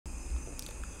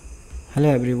Hello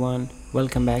everyone,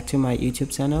 welcome back to my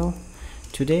YouTube channel.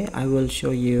 Today I will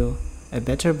show you a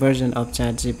better version of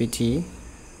ChatGPT.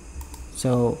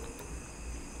 So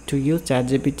to use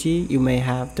ChatGPT, you may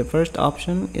have the first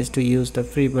option is to use the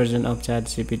free version of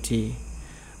ChatGPT.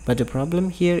 But the problem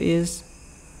here is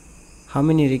how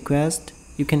many requests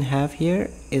you can have here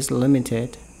is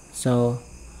limited. So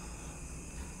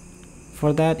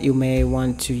for that you may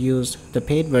want to use the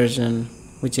paid version,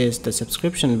 which is the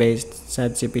subscription based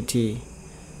ChatGPT,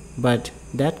 but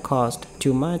that cost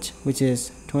too much, which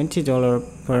is $20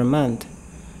 per month,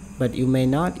 but you may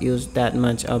not use that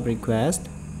much of request.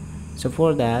 So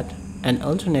for that, an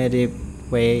alternative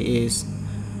way is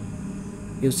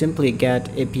you simply get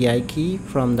API key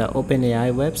from the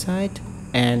OpenAI website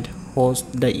and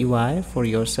host the UI for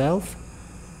yourself.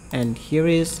 And here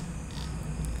is,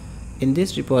 in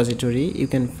this repository you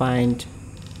can find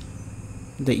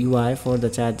the UI for the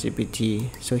ChatGPT.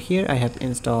 So here I have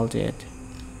installed it.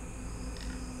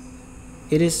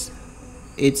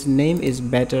 Its name is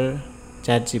Better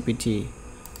ChatGPT,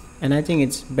 and I think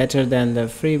it's better than the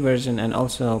free version and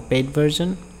also paid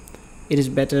version. It is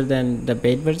better than the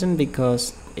paid version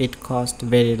because it costs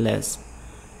very less.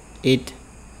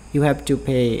 You have to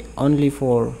pay only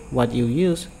for what you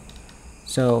use.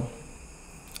 So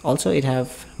also it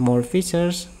have more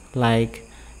features, like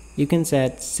you can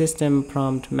set system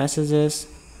prompt messages.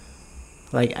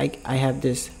 Like I have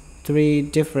this 3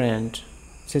 different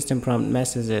system prompt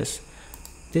messages.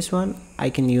 This one I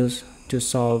can use to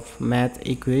solve math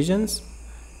equations.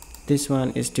 This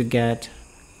one is to get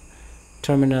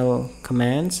terminal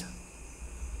commands,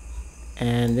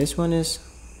 and this one is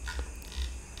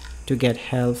to get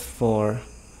help for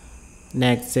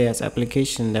Next.js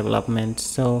application development.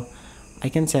 So I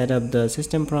can set up the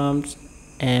system prompts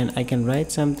and I can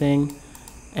write something,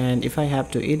 and if I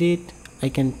have to edit, I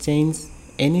can change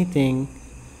anything.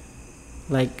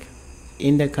 Like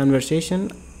in the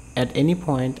conversation, at any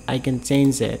point I can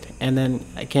change it and then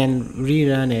I can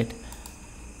rerun it,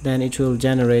 then it will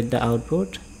generate the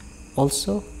output.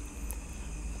 Also,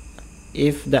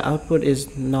 if the output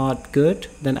is not good,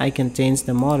 then I can change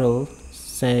the model.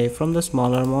 Say from the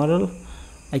smaller model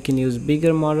I can use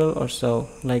bigger model or so.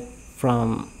 Like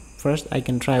from first I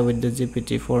can try with the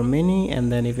GPT-4 mini,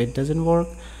 and then if it doesn't work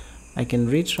I can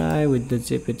retry with the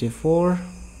GPT-4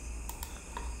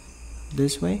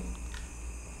 this way.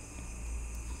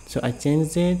 So I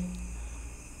changed it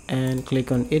and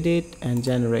click on edit and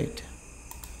generate.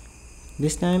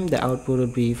 This time the output will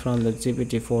be from the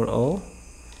GPT-4o.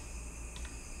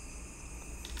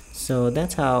 So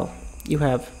that's how you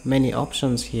have many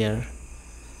options here,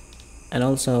 and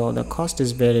also the cost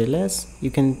is very less. You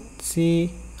can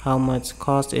see how much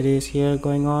cost it is here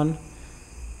going on.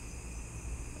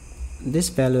 This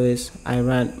value is I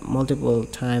ran multiple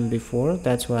times before,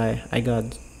 that's why I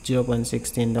got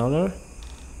 $0.16.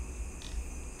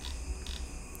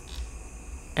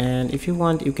 And if you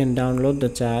want, you can download the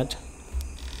chat.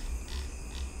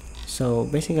 So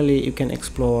basically you can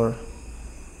explore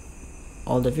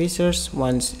all the features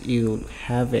once you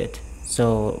have it.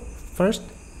 So first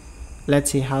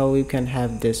let's see how you can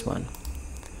have this one.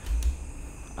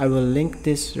 I will link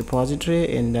this repository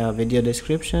in the video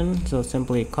description, so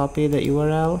simply copy the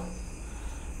URL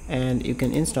and you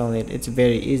can install it. It's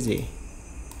very easy.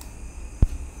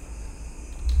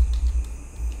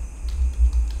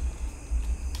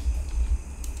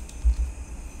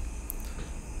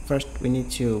 First we need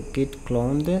to git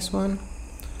clone this one.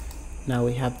 Now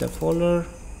we have the folder.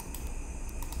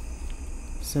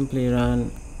 Simply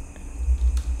run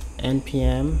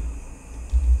npm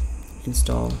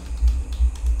install.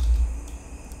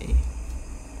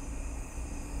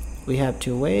 We have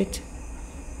to wait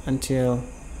until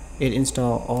it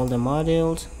install all the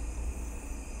modules,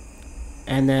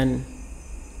 and then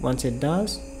once it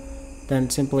does, then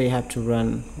simply have to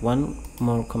run one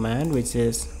more command, which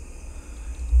is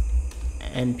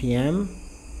npm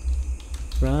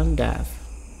run dev.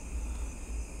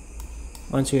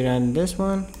 Once we run this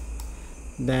one,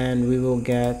 then we will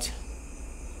get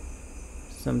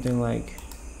something like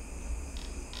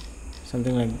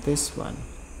this one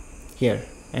here,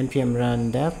 npm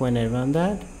run dev. When I run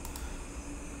that,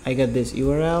 I get this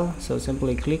URL, so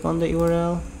simply click on the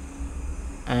URL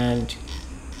and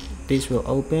this will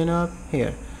open up.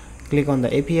 Here click on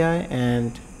the API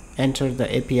and enter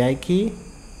the API key,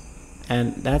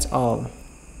 and that's all.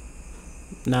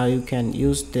 Now you can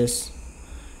use this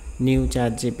new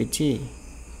ChatGPT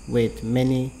with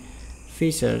many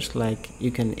features, like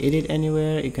you can edit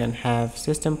anywhere, you can have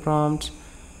system prompts,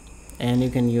 and you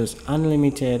can use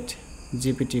unlimited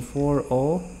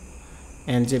GPT-4o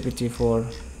and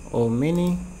GPT-4o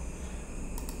mini.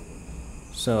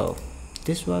 So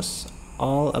this was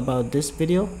all about this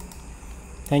video.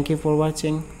 Thank you for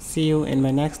watching. See you in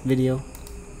my next video.